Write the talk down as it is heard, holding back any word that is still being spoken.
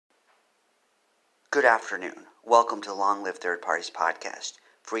Good afternoon. Welcome to Long Live Third Parties Podcast.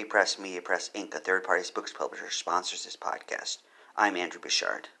 Free Press Media Press Inc., a third parties books publisher, sponsors this podcast. I'm Andrew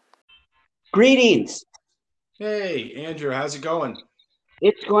Bouchard. Greetings. Hey, Andrew, how's it going?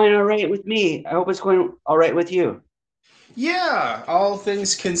 It's going all right with me. I hope it's going all right with you. Yeah, all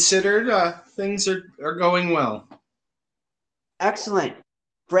things considered, things are going well. Excellent.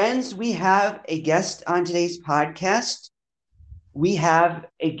 Friends, we have a guest on today's podcast. We have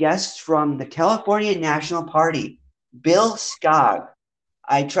a guest from the California National Party, Bill Skog.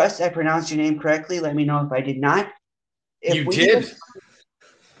 I trust I pronounced your name correctly. Let me know if I did not. You did.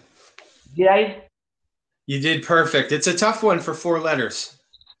 Did I? You did perfect. It's a tough one for 4 letters.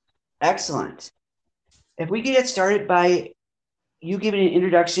 Excellent. If we could get started by you giving an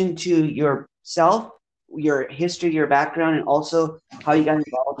introduction to yourself, your history, your background, and also how you got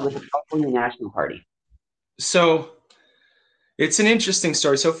involved with the California National Party. So it's an interesting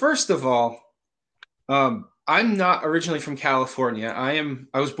story. So first of all, I'm not originally from California.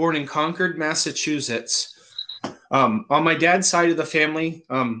 I was born in Concord, Massachusetts. On my dad's side of the family,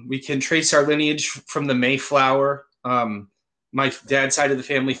 we can trace our lineage from the Mayflower. My dad's side of the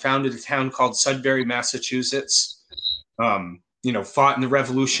family founded a town called Sudbury, Massachusetts. Fought in the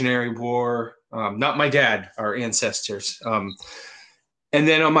Revolutionary War. Not my dad, our ancestors. And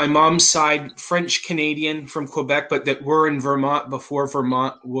then on my mom's side, French Canadian from Quebec, but that were in Vermont before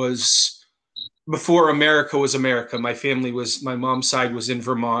America was America. My mom's side was in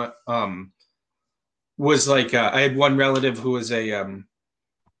Vermont. I had one relative who was a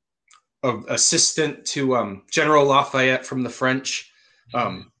assistant to General Lafayette from the French.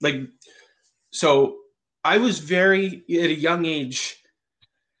 So I was very, at a young age,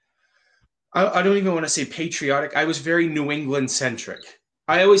 I don't even want to say patriotic. I was very New England centric.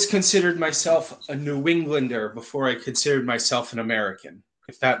 I always considered myself a New Englander before I considered myself an American,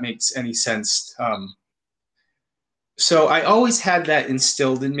 if that makes any sense. So I always had that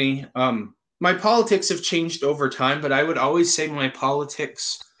instilled in me. My politics have changed over time, but I would always say my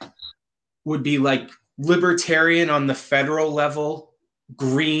politics would be like libertarian on the federal level,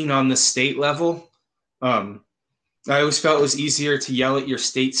 green on the state level. I always felt it was easier to yell at your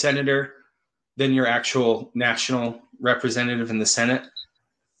state senator than your actual national representative in the Senate.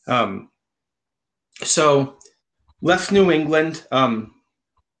 So left New England with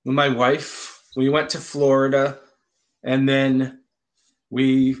my wife. We went to Florida, and then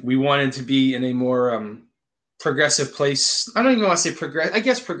we wanted to be in a more progressive place. I don't even want to say progressive. I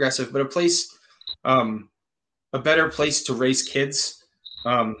guess progressive, but a place, a better place to raise kids.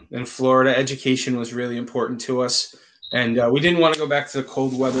 In Florida, education was really important to us, and we didn't want to go back to the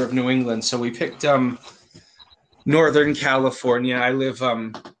cold weather of New England, so we picked Northern California. I live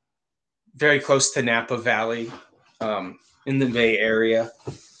very close to Napa Valley, in the Bay Area,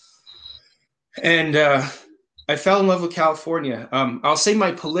 and I fell in love with California. I'll say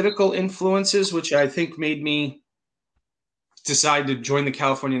my political influences, which I think made me decide to join the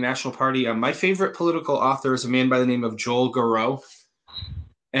California National Party. My favorite political author is a man by the name of Joel Garreau.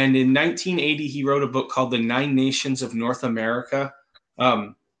 And in 1980, he wrote a book called The 9 Nations of North America.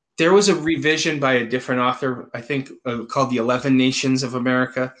 There was a revision by a different author, I think, called The 11 Nations of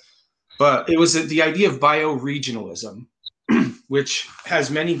America. But it was the idea of bioregionalism, which has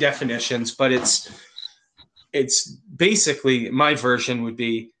many definitions, but it's basically, my version would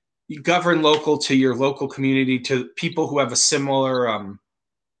be, you govern local to your local community, to people who have a similar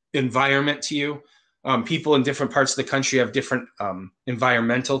environment to you. People in different parts of the country have different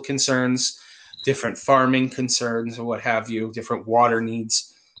environmental concerns, different farming concerns, or what have you, different water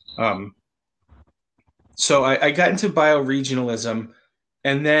needs. So I got into bioregionalism,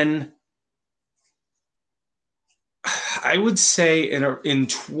 and then I would say in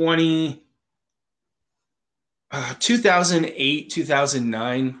 2008,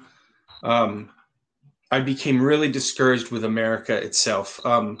 2009, I became really discouraged with America itself.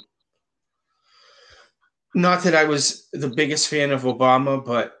 Not that I was the biggest fan of Obama,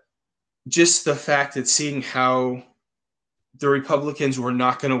 but just the fact that seeing how the Republicans were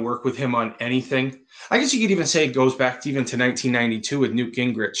not going to work with him on anything. I guess you could even say it goes back to even to 1992 with Newt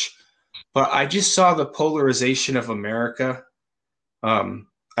Gingrich. But I just saw the polarization of America.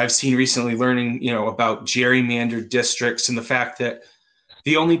 I've seen recently learning, about gerrymandered districts and the fact that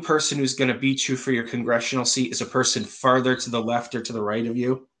the only person who's going to beat you for your congressional seat is a person farther to the left or to the right of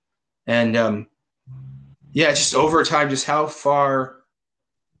you. And just over time, just how far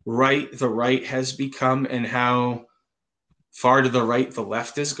right the right has become and how far to the right the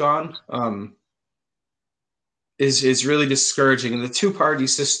left has gone is really discouraging. And the two-party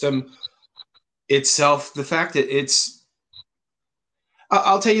system itself, the fact that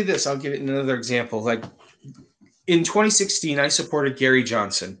I'll tell you this. I'll give it another example. Like in 2016, I supported Gary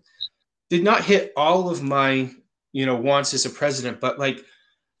Johnson. Did not hit all of my, wants as a president, but like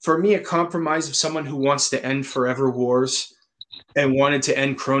for me, a compromise of someone who wants to end forever wars and wanted to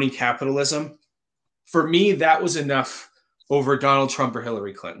end crony capitalism, for me, that was enough over Donald Trump or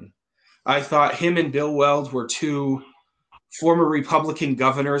Hillary Clinton. I thought him and Bill Weld were two former Republican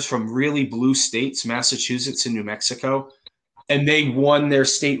governors from really blue states, Massachusetts and New Mexico, and they won their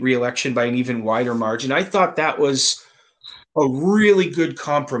state reelection by an even wider margin. I thought that was a really good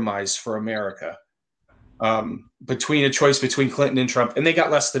compromise for America, between a choice between Clinton and Trump, and they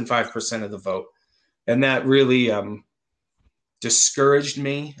got less than 5% of the vote. And that really discouraged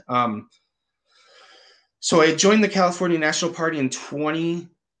me. So I joined the California National Party in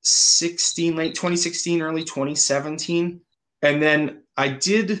 2016, late 2016, early 2017. And then I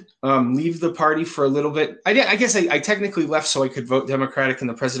did leave the party for a little bit. I guess I technically left so I could vote Democratic in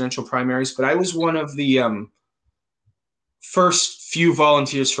the presidential primaries, but I was one of the first few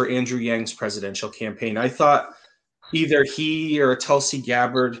volunteers for Andrew Yang's presidential campaign. I thought either he or Tulsi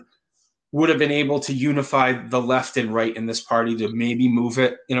Gabbard would have been able to unify the left and right in this party to maybe move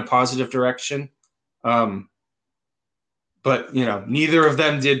it in a positive direction. But, neither of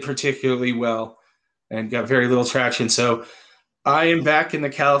them did particularly well and got very little traction. So I am back in the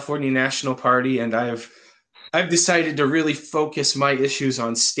California National Party, and I've decided to really focus my issues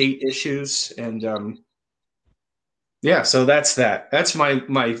on state issues. And so that's that. That's my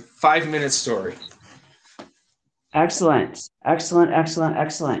 5-minute story. Excellent.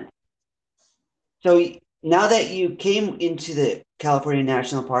 So now that you came into the California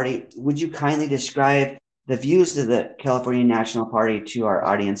National Party, would you kindly describe the views of the California National Party to our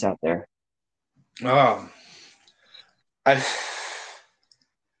audience out there? I'm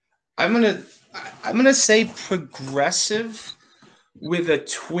gonna say progressive with a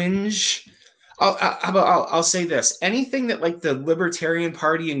twinge. I'll say this: anything that like the Libertarian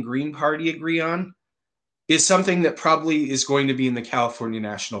Party and Green Party agree on is something that probably is going to be in the California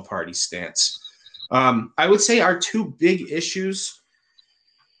National Party stance. I would say our two big issues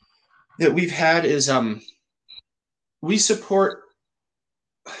that we've had is we support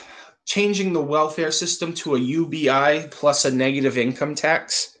changing the welfare system to a UBI plus a negative income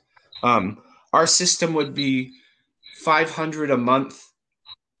tax. Our system would be $500 a month,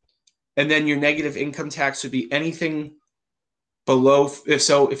 and then your negative income tax would be anything below.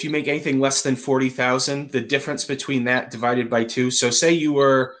 If you make anything less than $40,000, the difference between that divided by 2. So say you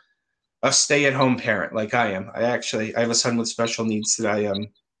were a stay-at-home parent like I am. I have a son with special needs that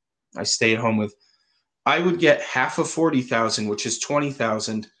I stay at home with. I would get half of $40,000, which is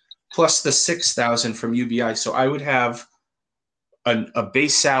 $20,000, plus the $6,000 from UBI. So I would have a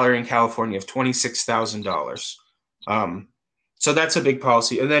base salary in California of $26,000. So that's a big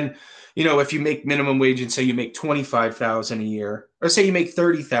policy. And then, if you make minimum wage and say you make $25,000 a year, or say you make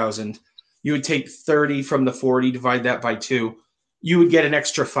 $30,000, you would take 30 from the 40, divide that by 2. You would get an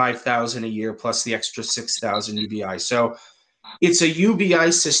extra $5,000 a year plus the extra $6,000 UBI. So it's a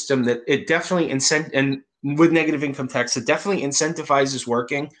UBI system that it definitely and with negative income tax, it definitely incentivizes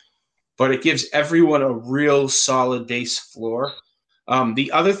working, but it gives everyone a real solid base floor.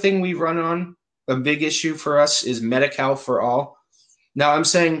 The other thing we run on, a big issue for us, is Medi-Cal for all. Now I'm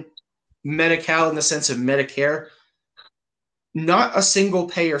saying Medi-Cal in the sense of Medicare, not a single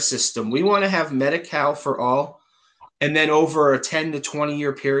payer system. We want to have Medi-Cal for all, and then over a 10 to 20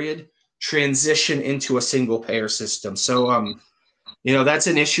 year period, transition into a single payer system. So, that's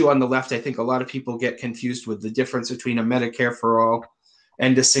an issue on the left. I think a lot of people get confused with the difference between a Medicare for all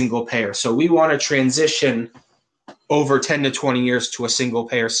and a single payer. So we want to transition over 10 to 20 years to a single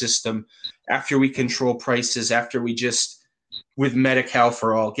payer system after we control prices, after we just, with Medi-Cal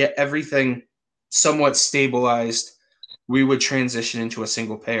for all, get everything somewhat stabilized, we would transition into a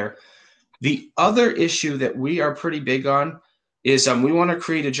single payer. The other issue that we are pretty big on is we want to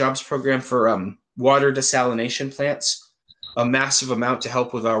create a jobs program for water desalination plants, a massive amount to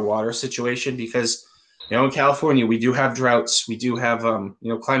help with our water situation, because in California we do have droughts, we do have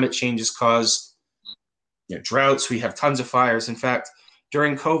climate change has caused droughts, we have tons of fires. In fact,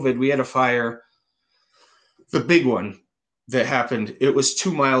 during COVID we had a fire, the big one that happened, it was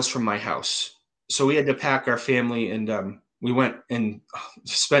 2 miles from my house, so we had to pack our family and we went and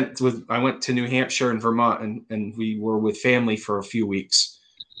I went to New Hampshire and Vermont, and we were with family for a few weeks.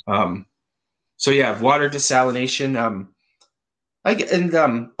 So yeah, water desalination,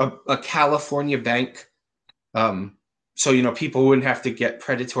 a California bank. So, people wouldn't have to get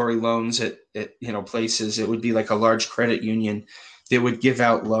predatory loans at places. It would be like a large credit union that would give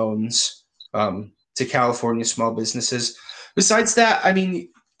out loans to California small businesses. Besides that, I mean,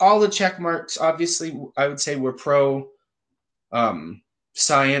 all the check marks, obviously, I would say we're pro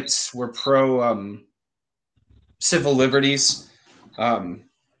science, we're pro civil liberties.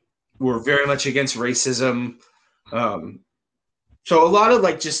 We're very much against racism. So a lot of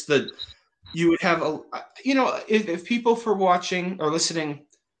like just you would have if people for watching or listening,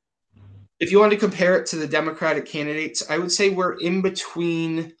 if you want to compare it to the Democratic candidates, I would say we're in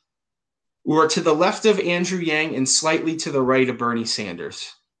between. We're to the left of Andrew Yang and slightly to the right of Bernie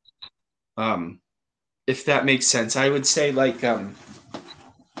Sanders. If that makes sense, I would say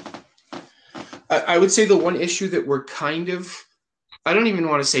I would say the one issue that we're kind of, I don't even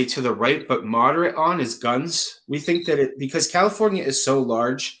want to say to the right, but moderate on is guns. We think that because California is so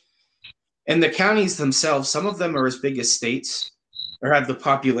large and the counties themselves, some of them are as big as states or have the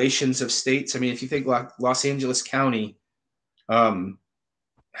populations of states. I mean, if you think Los Angeles County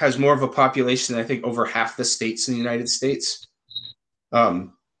has more of a population than I think over half the states in the United States.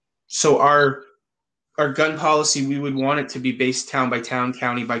 So our gun policy, we would want it to be based town by town,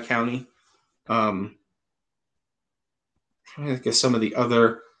 county by county. I guess some of the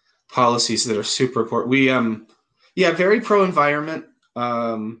other policies that are super important. We, very pro environment.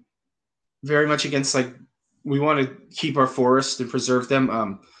 Very much against we want to keep our forests and preserve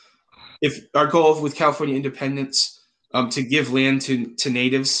them. If our goal with California independence, to give land to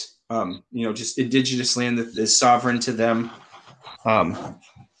natives, just indigenous land that is sovereign to them.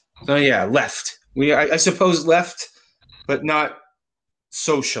 So yeah, left. I suppose left, but not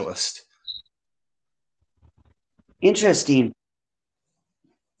socialist. Interesting.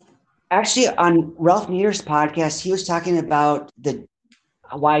 Actually, on Ralph Nader's podcast, he was talking about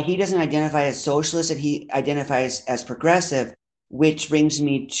why he doesn't identify as socialist and he identifies as progressive, which brings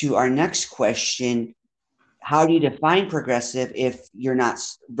me to our next question. How do you define progressive if you're not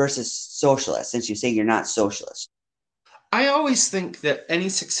versus socialist, since you say you're not socialist? I always think that any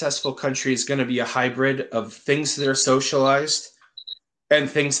successful country is going to be a hybrid of things that are socialized and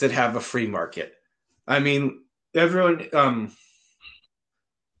things that have a free market. I mean, everyone,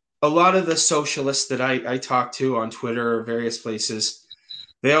 a lot of the socialists that I talk to on Twitter or various places,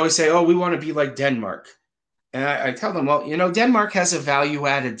 they always say, oh, we want to be like Denmark. And I tell them, well, Denmark has a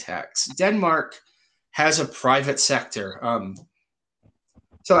value-added tax. Denmark has a private sector.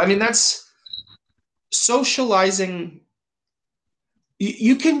 So, I mean, that's socializing.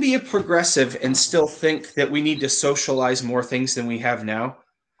 You can be a progressive and still think that we need to socialize more things than we have now.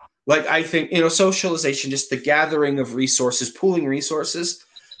 Like, I think, socialization, just the gathering of resources, pooling resources,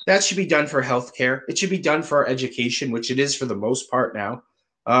 that should be done for healthcare. It should be done for our education, which it is for the most part now.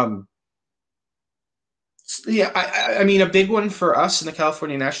 I mean, a big one for us in the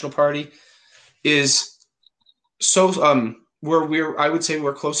California National Party is where I would say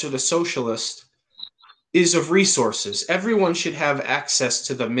we're closer to socialist, is of resources. Everyone should have access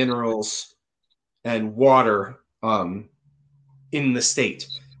to the minerals and water in the state.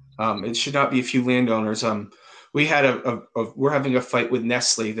 It should not be a few landowners. We had we're having a fight with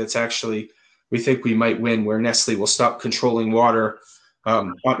Nestle that's actually, we think we might win, where Nestle will stop controlling water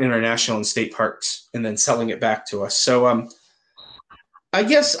on international and state parks and then selling it back to us. So I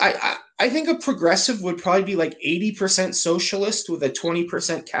guess I think a progressive would probably be like 80% socialist with a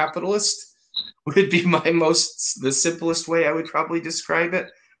 20% capitalist would be the simplest way I would probably describe it.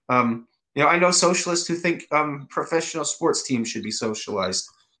 I know socialists who think professional sports teams should be socialized.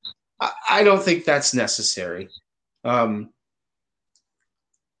 I don't think that's necessary. But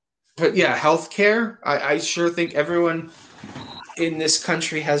yeah, healthcare. I sure think everyone in this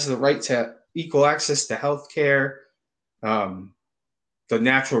country has the right to equal access to healthcare. The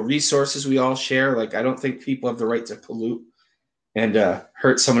natural resources we all share. Like, I don't think people have the right to pollute and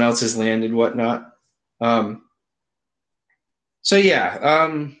hurt someone else's land and whatnot. So yeah,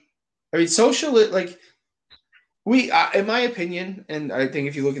 I mean, social, like, in my opinion, and I think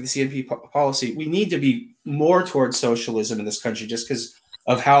if you look at the CNP policy, we need to be more towards socialism in this country just because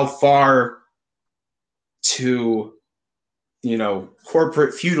of how far to,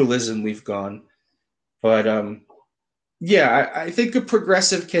 corporate feudalism we've gone. But yeah, I think a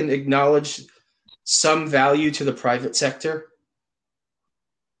progressive can acknowledge some value to the private sector.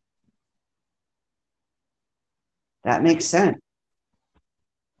 That makes sense.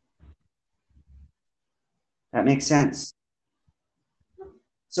 That makes sense.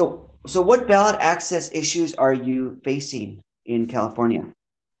 So what ballot access issues are you facing in California?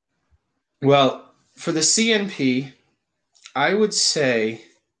 Well, for the CNP, I would say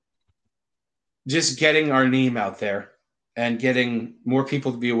just getting our name out there and getting more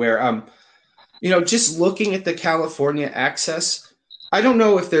people to be aware. Just looking at the California access, I don't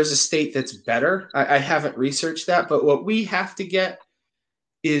know if there's a state that's better. I haven't researched that, but what we have to get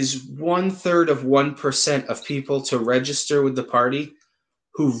is 1/3 of 1% of people to register with the party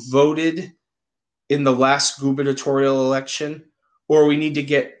who voted in the last gubernatorial election, or we need to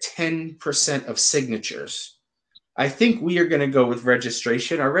get 10% of signatures. I think we are going to go with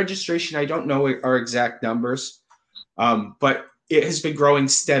registration. Our registration, I don't know our exact numbers, but it has been growing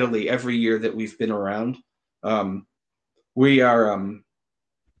steadily every year that we've been around. We are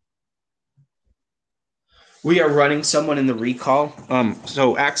running someone in the recall.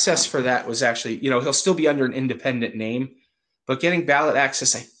 So access for that was actually, he'll still be under an independent name, but getting ballot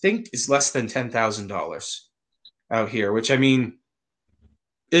access, I think, is less than $10,000 out here, which, I mean,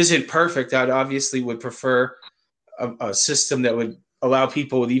 isn't perfect. I obviously would prefer a system that would allow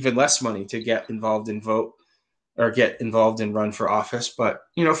people with even less money to get involved in vote or get involved and run for office. But,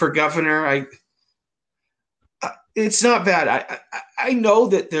 for governor, it's not bad. I know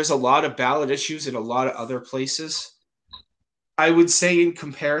that there's a lot of ballot issues in a lot of other places. I would say in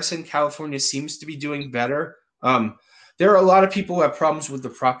comparison, California seems to be doing better. There are a lot of people who have problems with the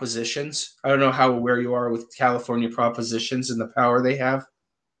propositions. I don't know how aware you are with California propositions and the power they have.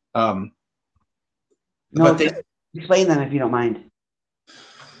 Explain them if you don't mind.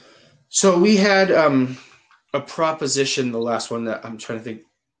 So we had a proposition, the last one that I'm trying to think.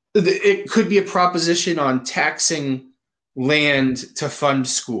 It could be a proposition on taxing land to fund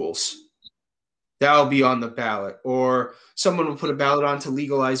schools. That'll be on the ballot. Or someone will put a ballot on to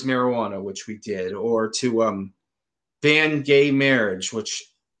legalize marijuana, which we did, or to ban gay marriage, which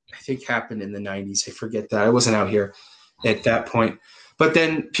I think happened in the 90s. I forget that. I wasn't out here at that point. But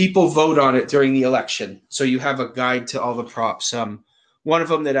then people vote on it during the election. So you have a guide to all the props. One of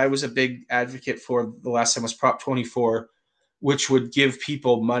them that I was a big advocate for the last time was Prop 24, which would give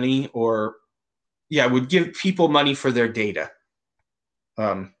people money would give people money for their data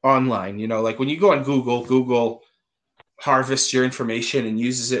online. Like when you go on Google harvests your information and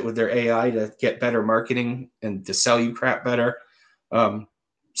uses it with their AI to get better marketing and to sell you crap better.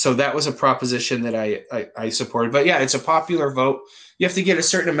 So that was a proposition that I supported. But yeah, it's a popular vote. You have to get a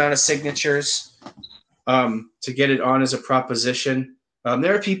certain amount of signatures to get it on as a proposition.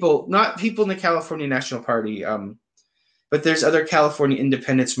 There are people, not people in the California National Party, but there's other California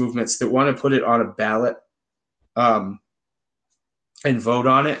independence movements that want to put it on a ballot and vote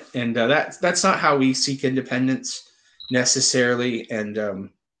on it. And that's not how we seek independence necessarily. And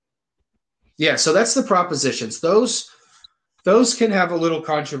so that's the propositions. Those can have a little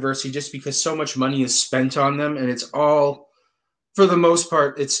controversy just because so much money is spent on them, and it's all, for the most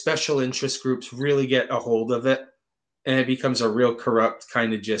part, it's special interest groups really get a hold of it, and it becomes a real corrupt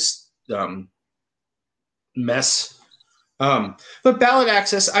kind of just mess. But ballot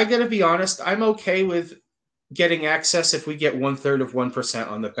access, I got to be honest, I'm okay with getting access if we get 1/3 of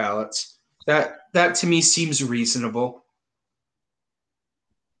 1% on the ballots. That to me seems reasonable.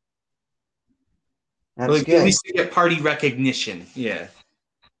 That's good. At least to get party recognition. Yeah.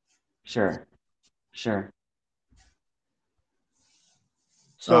 Sure.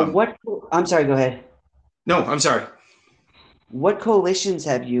 So I'm sorry, go ahead. No, I'm sorry. What coalitions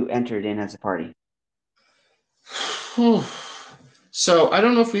have you entered in as a party? So I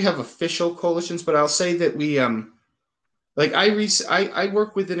don't know if we have official coalitions, but I'll say that we I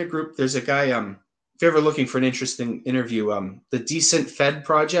work within a group. There's a guy, if you're ever looking for an interesting interview, the Decent Fed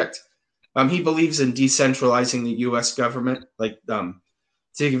Project. He believes in decentralizing the U.S. government, to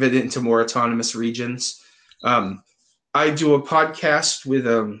give it into more autonomous regions. I do a podcast with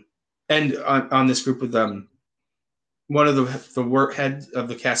and on this group with one of the work heads of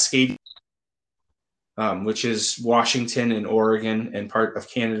the Cascade, which is Washington and Oregon and part of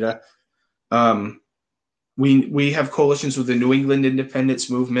Canada. We have coalitions with the New England Independence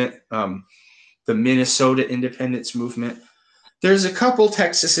Movement, the Minnesota Independence Movement. There's a couple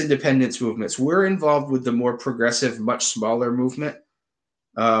Texas independence movements. We're involved with the more progressive, much smaller movement.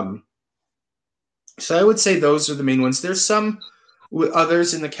 So I would say those are the main ones. There's some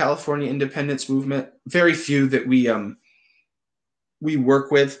others in the California independence movement, very few that we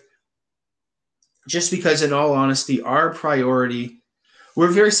work with, just because, in all honesty, our priority, we're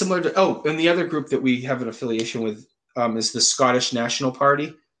very similar to, and the other group that we have an affiliation with is the Scottish National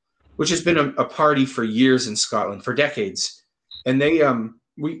Party, which has been a party for years in Scotland, for decades. And they,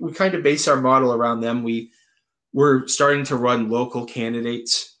 we kind of base our model around them. We're starting to run local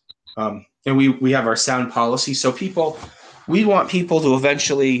candidates, and we have our sound policy. So we want people to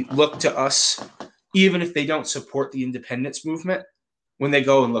eventually look to us, even if they don't support the independence movement, when they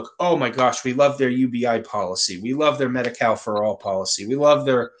go and look, oh my gosh, we love their UBI policy. We love their Medi-Cal for All policy. We love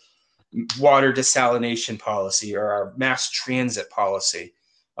their water desalination policy or our mass transit policy.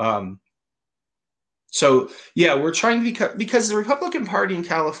 So yeah, we're trying to because the Republican Party in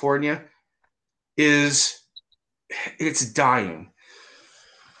California it's dying.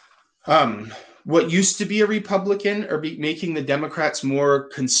 What used to be a Republican are making the Democrats more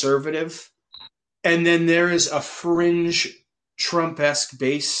conservative. And then there is a fringe Trump-esque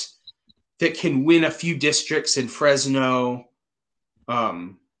base that can win a few districts in Fresno,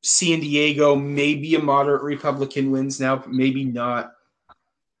 San Diego, maybe a moderate Republican wins now, maybe not.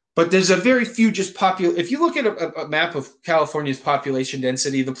 But there's a very few just if you look at a map of California's population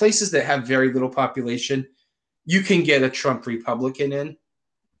density, the places that have very little population, you can get a Trump Republican in.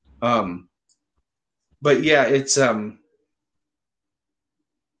 But yeah, it's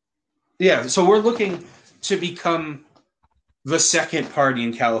yeah, so we're looking to become the second party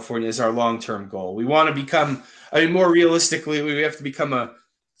in California is our long-term goal. We want to become, I mean, more realistically, we have to become a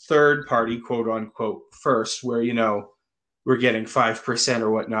third party, quote unquote, first, where, you know, we're getting 5% or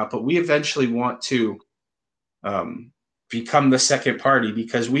whatnot. But we eventually want to become the second party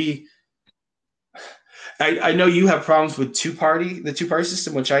because I know you have problems with the two-party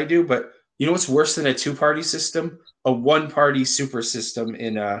system, which I do, but you know what's worse than a two-party system? A one-party super system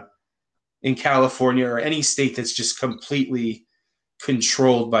in California or any state that's just completely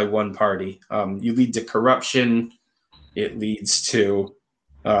controlled by one party. You lead to corruption. It leads to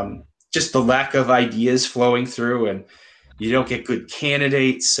just the lack of ideas flowing through, and you don't get good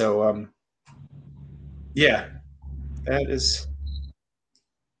candidates. So, yeah, that is.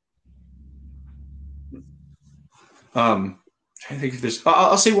 I think if there's,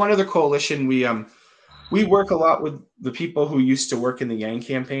 I'll say one other coalition. We work a lot with the people who used to work in the Yang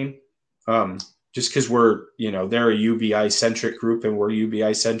campaign. Just because we're, you know, they're a UBI centric group and we're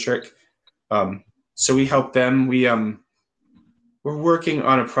UBI centric. So we help them. We're working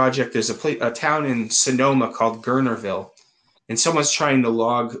on a project. There's a town in Sonoma called Gernerville, and someone's trying to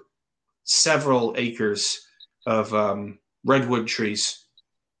log several acres of redwood trees.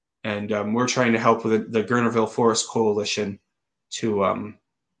 And we're trying to help with the Gernerville Forest Coalition to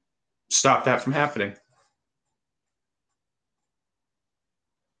stop that from happening.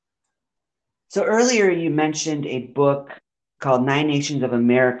 So earlier you mentioned a book called Nine Nations of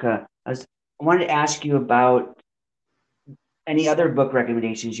America. I wanted to ask you about any other book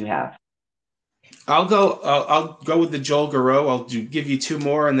recommendations you have. I'll go with the Joel Garreau. I'll give you two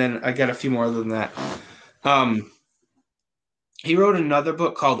more, and then I got a few more other than that. He wrote another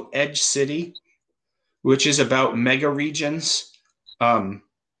book called Edge City, which is about mega regions. You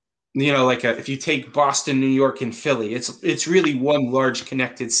know, like if you take Boston, New York, and Philly, it's really one large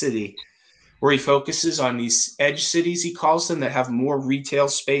connected city where he focuses on these edge cities, he calls them, that have more retail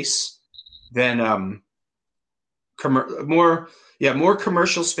space than more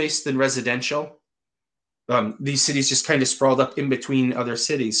commercial space than residential. These cities just kind of sprawled up in between other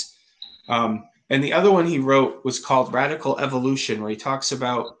cities. And the other one he wrote was called Radical Evolution, where he talks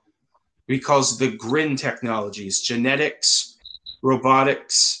about, he calls the GRIN technologies: genetics,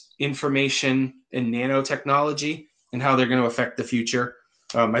 robotics, information, and nanotechnology, and how they're going to affect the future.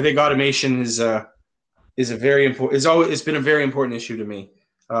 I think automation is a very important. It's been a very important issue to me.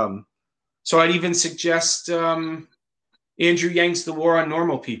 So I'd even suggest Andrew Yang's The War on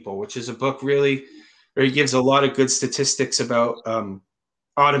Normal People, which is a book really where he gives a lot of good statistics about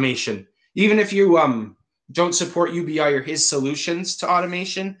automation. Even if you don't support UBI or his solutions to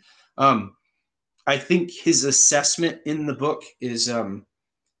automation, I think his assessment in the book is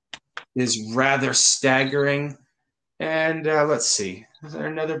rather staggering. And let's see, is there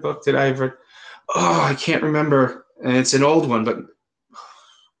another book that I've read? Oh, I can't remember. And it's an old one, but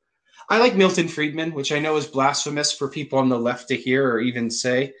I like Milton Friedman, which I know is blasphemous for people on the left to hear or even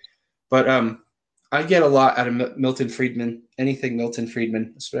say. But I get a lot out of Milton Friedman, anything Milton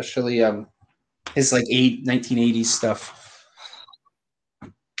Friedman, especially his like 1980s stuff.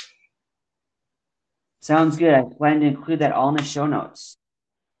 Sounds good. I plan to include that all in the show notes.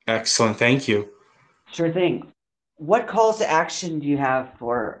 Excellent. Thank you. Sure thing. What calls to action do you have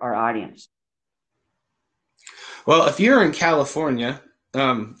for our audience? Well, if you're in California,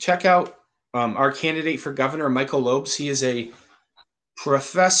 check out our candidate for governor, Michael Lobes. He is a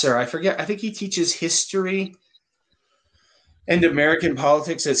professor. I think he teaches history and American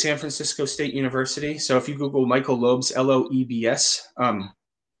politics at San Francisco State University. So if you Google Michael Lobes, Loebs,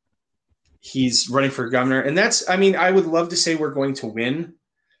 he's running for governor. And I would love to say we're going to win,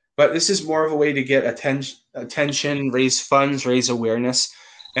 but this is more of a way to get attention, raise funds, raise awareness,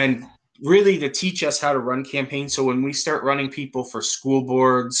 and really to teach us how to run campaigns. So when we start running people for school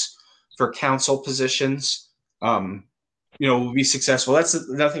boards, for council positions, will be successful. That's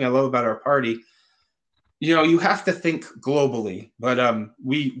another thing I love about our party. You have to think globally, but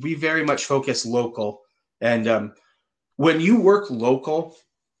we very much focus local. And when you work local,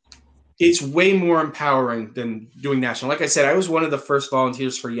 it's way more empowering than doing national. Like I said, I was one of the first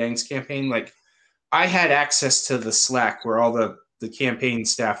volunteers for Yang's campaign. Like, I had access to the Slack where all the campaign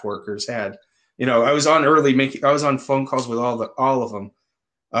staff workers had. I was on I was on phone calls with all of them.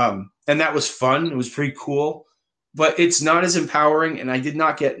 And that was fun. It was pretty cool, but it's not as empowering. And I did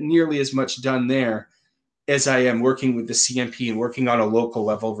not get nearly as much done there as I am working with the CNP and working on a local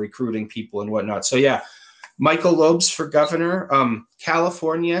level, recruiting people and whatnot. So yeah, Michael Lobes for governor.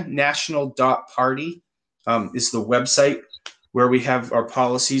 California National Party is the website where we have our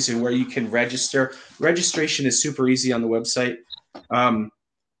policies and where you can register. Registration is super easy on the website.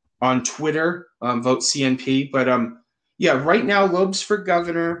 On Twitter, vote CNP. But yeah, right now, Lobes for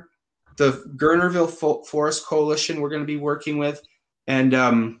governor, the Gurnerville Forest Coalition we're going to be working with.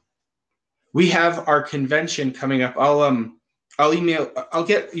 And we have our convention coming up. I'll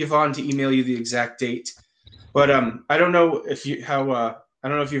get Yvonne to email you the exact date. But I don't know if you've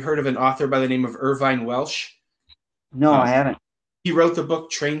heard of an author by the name of Irvine Welsh. No, I haven't. He wrote the book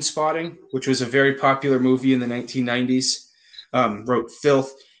Trainspotting, which was a very popular movie in the 1990s. Wrote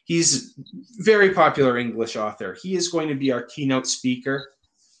Filth. He's a very popular English author. He is going to be our keynote speaker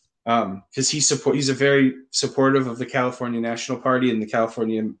because he's a very supportive of the California National Party and the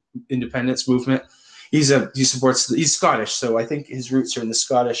California independence movement. He's Scottish, so I think his roots are in the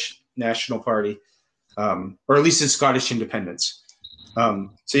Scottish National Party, or at least in Scottish independence.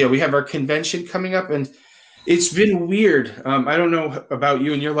 So yeah, we have our convention coming up, and it's been weird. I don't know about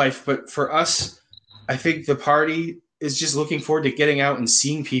you and your life, but for us, I think the party is just looking forward to getting out and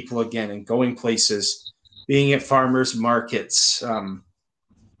seeing people again and going places, being at farmers markets.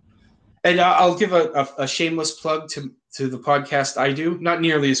 And I'll give a shameless plug to the podcast I do. Not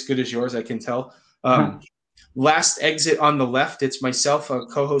nearly as good as yours, I can tell. Last Exit on the Left. It's myself,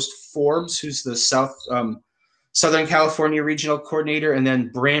 co-host Forbes, who's the Southern California regional coordinator, and then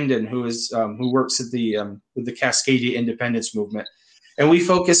Brandon, who works at with the Cascadia Independence Movement. And we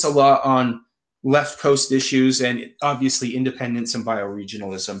focus a lot on left coast issues and obviously independence and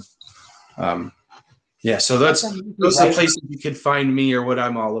bioregionalism. Yeah, so those are the places you can find me or what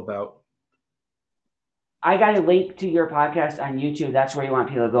I'm all about. I got a link to your podcast on YouTube. That's where you want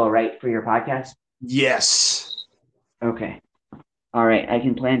people to go, right, for your podcast? Yes. Okay. All right. I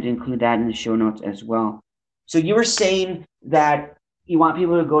can plan to include that in the show notes as well. So you were saying that you want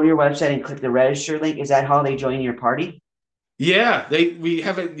people to go to your website and click the register link. Is that how they join your party? Yeah, we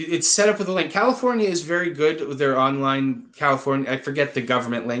have it's set up with a link. California is very good with their online California. I forget the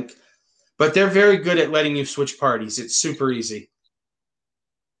government link, but they're very good at letting you switch parties. It's super easy.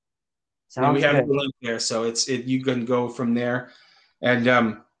 And we have the link there, so you can go from there.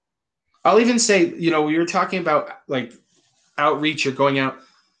 And I'll even say, we were talking about like outreach or going out.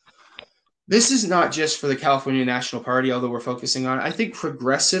 This is not just for the California National Party, although we're focusing on it. I think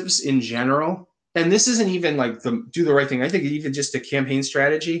progressives in general, and this isn't even like do the right thing. I think even just a campaign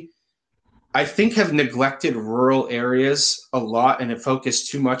strategy, I think have neglected rural areas a lot and have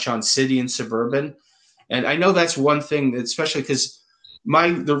focused too much on city and suburban. And I know that's one thing, especially because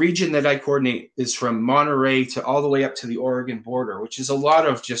the region that I coordinate is from Monterey to all the way up to the Oregon border, which is a lot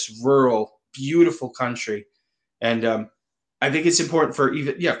of just rural, beautiful country. And I think it's important for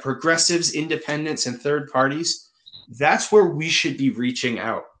progressives, independents, and third parties. That's where we should be reaching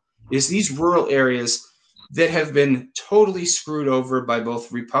out, is these rural areas that have been totally screwed over by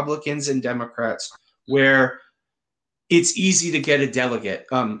both Republicans and Democrats, where it's easy to get a delegate.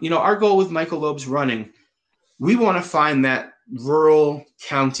 Our goal with Michael Lobes running, we want to find that rural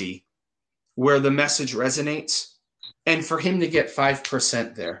county where the message resonates, and for him to get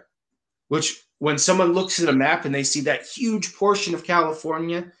 5% there, which when someone looks at a map and they see that huge portion of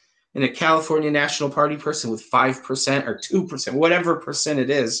California and a California National Party person with 5% or 2%, whatever percent it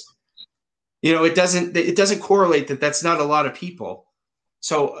is, it doesn't correlate that's not a lot of people.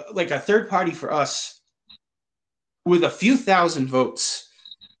 So like a third party for us with a few thousand votes,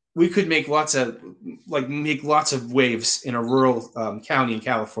 we could make lots of waves in a rural county in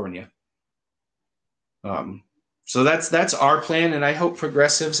California. So that's our plan, and I hope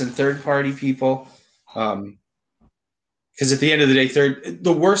progressives and third party people, because at the end of the day,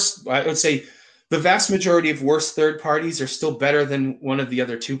 I would say the vast majority of worst third parties are still better than one of the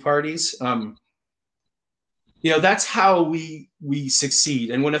other two parties. That's how we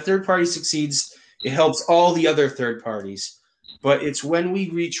succeed, and when a third party succeeds, it helps all the other third parties. But it's when we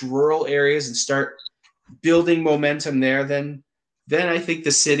reach rural areas and start building momentum there, then I think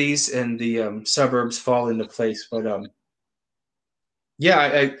the cities and the suburbs fall into place. But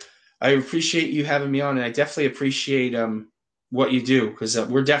Yeah, I appreciate you having me on, and I definitely appreciate what you do, because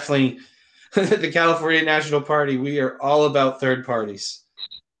we're definitely the California National Party. We are all about third parties.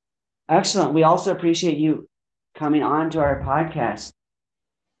 Excellent. We also appreciate you coming on to our podcast.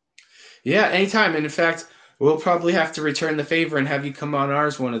 Yeah, anytime. And in fact, we'll probably have to return the favor and have you come on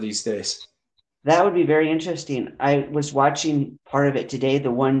ours one of these days. That would be very interesting. I was watching part of it today,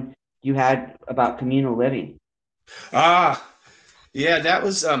 the one you had about communal living. Ah, yeah, that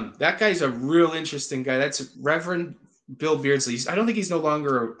was that guy's a real interesting guy. That's Reverend Bill Beardsley. I don't think he's no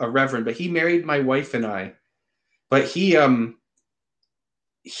longer a reverend, but he married my wife and I. But he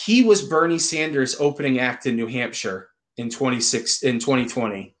was Bernie Sanders' opening act in New Hampshire in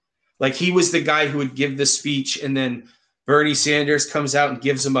 2020. Like, he was the guy who would give the speech, and then Bernie Sanders comes out and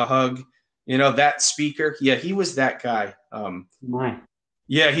gives him a hug. You know, that speaker. Yeah, he was that guy. My.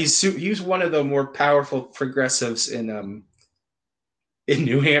 Yeah, he's one of the more powerful progressives in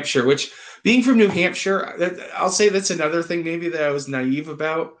New Hampshire. Which, being from New Hampshire, I'll say that's another thing maybe that I was naive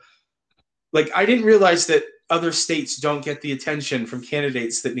about. Like, I didn't realize that other states don't get the attention from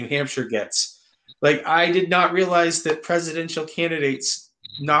candidates that New Hampshire gets. Like, I did not realize that presidential candidates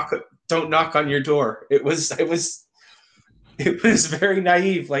don't knock on your door. It was very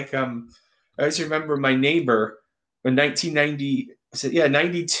naive. Like, I always remember my neighbor in 1990, yeah,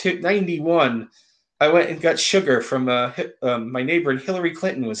 92, 91. I went and got sugar from my neighbor, and Hillary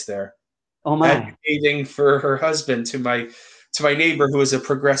Clinton was there, Oh my. advocating for her husband to my neighbor, who was a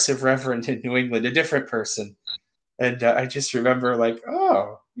progressive reverend in New England, a different person. And I just remember, like,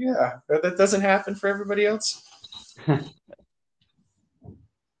 oh, yeah, that doesn't happen for everybody else.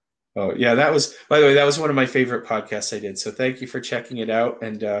 Oh, yeah, that was, by the way, that was one of my favorite podcasts I did. So thank you for checking it out.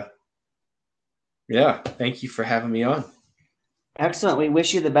 And yeah, thank you for having me on. Excellent. We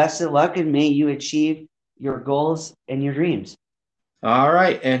wish you the best of luck, and may you achieve your goals and your dreams. All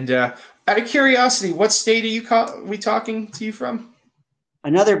right. And out of curiosity, what state are we talking to you from?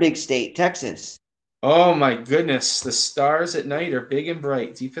 Another big state, Texas. Oh my goodness, the stars at night are big and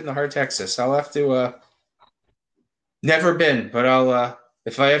bright, deep in the heart of Texas. I'll have to never been, but I'll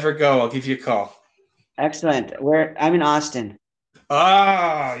if I ever go, I'll give you a call. Excellent. I'm in Austin.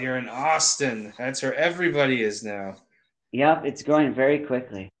 Ah, you're in Austin. That's where everybody is now. Yep, it's going very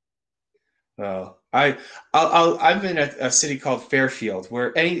quickly. Well, I'm in a city called Fairfield,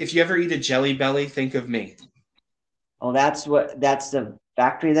 where if you ever eat a Jelly Belly, think of me. Oh, that's the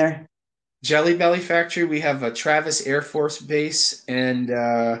factory there? Jelly Belly factory. We have a Travis Air Force Base, and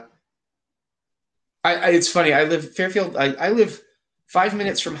it's funny. I live Fairfield. I live 5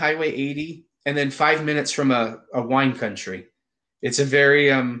 minutes from Highway 80, and then 5 minutes from a wine country. It's a very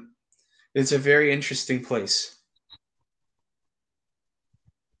interesting place.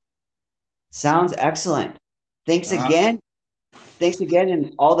 Sounds excellent. Thanks again. Thanks again,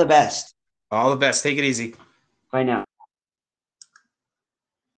 and all the best. All the best. Take it easy. Bye now.